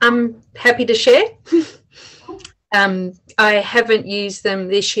Maria. I'm happy to share. I haven't used them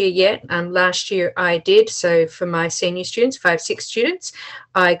this year yet. Last year I did. So for my senior students, 5, 6 students,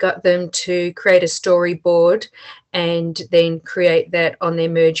 I got them to create a storyboard and then create that on their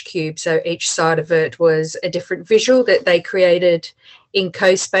Merge Cube. So each side of it was a different visual that they created in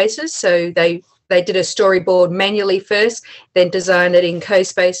CoSpaces. So they did a storyboard manually first, then designed it in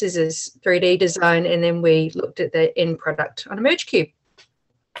CoSpaces as 3D design, and then we looked at the end product on a Merge Cube.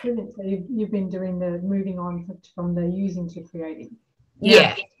 Brilliant. So you've been doing the moving on from the using to creating.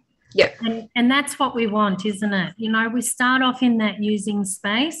 Yeah. And that's what we want, isn't it? You know, we start off in that using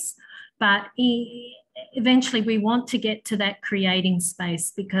space, but eventually we want to get to that creating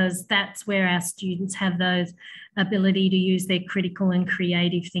space because that's where our students have those ability to use their critical and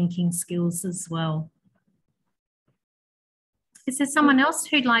creative thinking skills as well. Is there someone else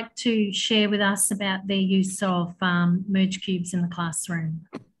who'd like to share with us about their use of Merge Cubes in the classroom?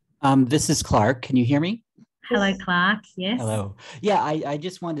 This is Clark. Can you hear me? Hello, Clark. Yes. Hello. Yeah, I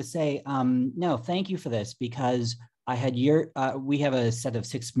just wanted to say, no, thank you for this because I had we have a set of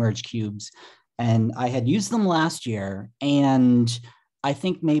 6 Merge Cubes and I had used them last year and I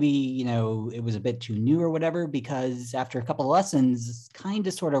think maybe, you know, it was a bit too new or whatever, because after a couple of lessons, kind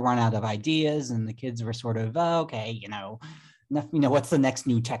of sort of run out of ideas and the kids were sort of, oh, okay, you know, what's the next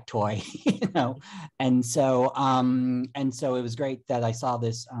new tech toy, you know? And so it was great that I saw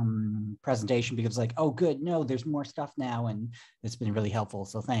this presentation because like, oh, good, no, there's more stuff now. And it's been really helpful.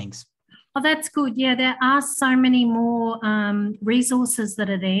 So thanks. Oh, that's good. Yeah, there are so many more resources that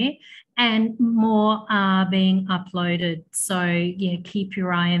are there and more are being uploaded. So, yeah, keep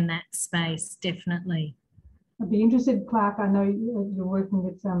your eye in that space, definitely. I'd be interested, Clark, I know you're working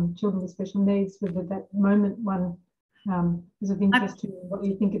with children with special needs, with that moment one is of interest to you, what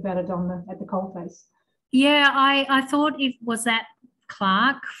you think about it at the coalface. Yeah, I thought it was that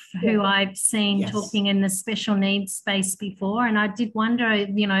Clark, who I've seen talking in the special needs space before. And I did wonder,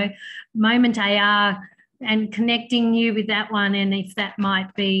 you know, Moment AR and connecting you with that one and if that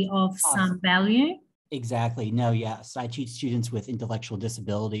might be of some value. Exactly. No, yes. I teach students with intellectual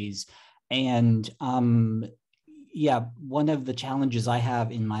disabilities. And yeah, one of the challenges I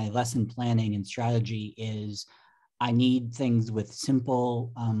have in my lesson planning and strategy is I need things with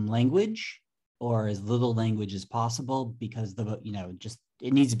simple language or as little language as possible because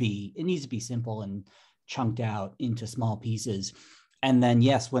it needs to be simple and chunked out into small pieces. And then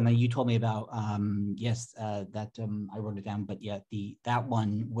yes, when you told me about I wrote it down, but yeah, that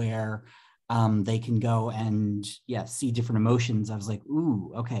one where they can go and see different emotions. I was like,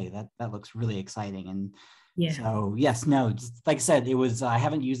 ooh, okay, that looks really exciting. And Yeah. so yes, no, just like I said, it was, I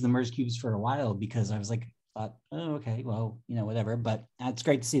haven't used the Merge cubes for a while because I was like, thought, oh, okay, well, whatever. But it's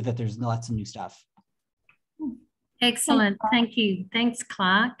great to see that there's lots of new stuff. Excellent. Thank you. Thanks,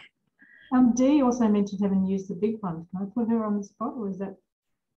 Clark. Dee also mentioned having used the big one. Can I put her on the spot, or is that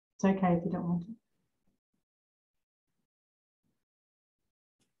it's okay if you don't want to?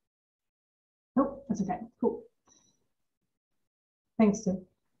 Oh, that's okay. Cool. Thanks, Dee.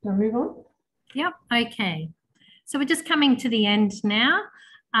 Do I move on? Yep. Okay. So we're just coming to the end now.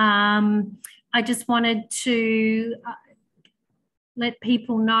 I just wanted to let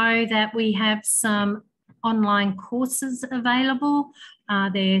people know that we have some online courses available.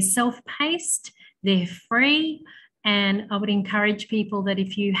 They're self-paced, they're free, and I would encourage people that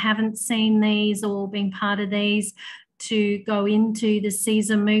if you haven't seen these or been part of these, to go into the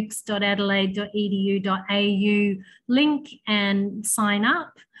caesarmoocs.adelaide.edu.au link and sign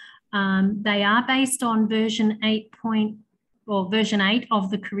up. They are based on version 8 of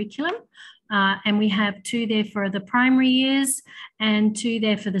the curriculum. And we have 2 there for the primary years and 2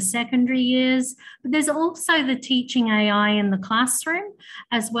 there for the secondary years. But there's also the teaching AI in the classroom,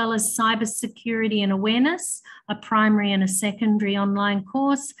 as well as cybersecurity and awareness, a primary and a secondary online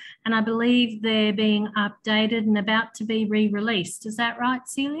course. And I believe they're being updated and about to be re-released. Is that right,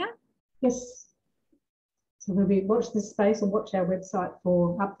 Celia? Yes. So we'll be watch this space or watch our website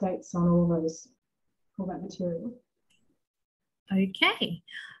for updates on all that material.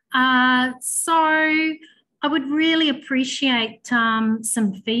 So I would really appreciate some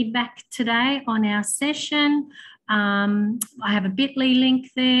feedback today on our session. I have a bit.ly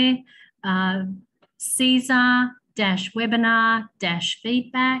link there,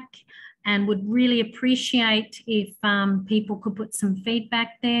 CSER-webinar-feedback, and would really appreciate if people could put some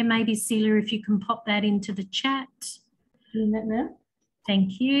feedback there. Maybe Celia, if you can pop that into the chat. Doing that now.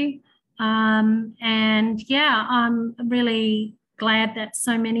 Thank you. And yeah, I'm really glad that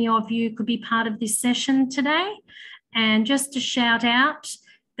so many of you could be part of this session today. And just to shout out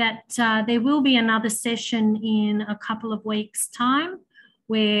that there will be another session in a couple of weeks' time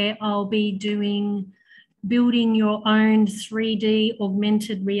where I'll be doing building your own 3D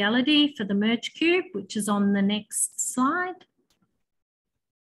augmented reality for the Merge Cube, which is on the next slide.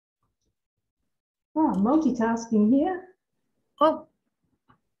 Oh, multitasking here. Oh,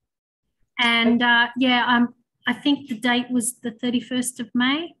 and yeah, I think the date was the 31st of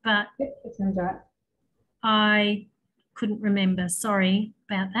May, but Yep, that sounds right. I couldn't remember. Sorry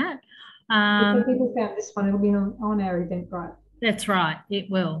about that. If people found this one, it'll be on our Eventbrite. That's right, it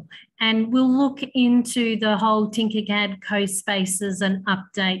will. And we'll look into the whole Tinkercad co-spaces and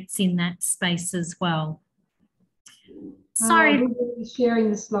updates in that space as well. Sorry. We will be sharing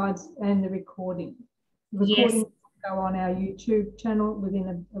the slides and the recording. The recording will go on our YouTube channel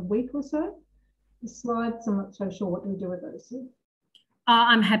within a week or so. The slides, I'm not so sure what we do with those. So.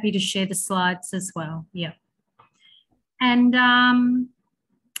 I'm happy to share the slides as well, yeah. And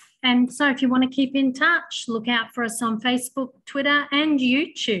so if you want to keep in touch, look out for us on Facebook, Twitter and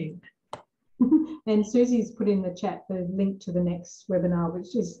YouTube. And Susie's put in the chat the link to the next webinar,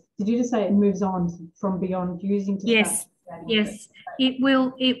 which is, did you just say it moves on from beyond using to yes, start? Yes, it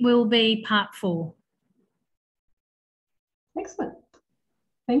will be part 4. Excellent.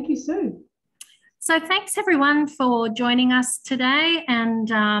 Thank you, Sue. So thanks everyone for joining us today, and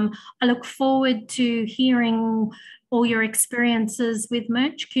I look forward to hearing all your experiences with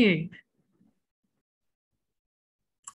Merge Cube.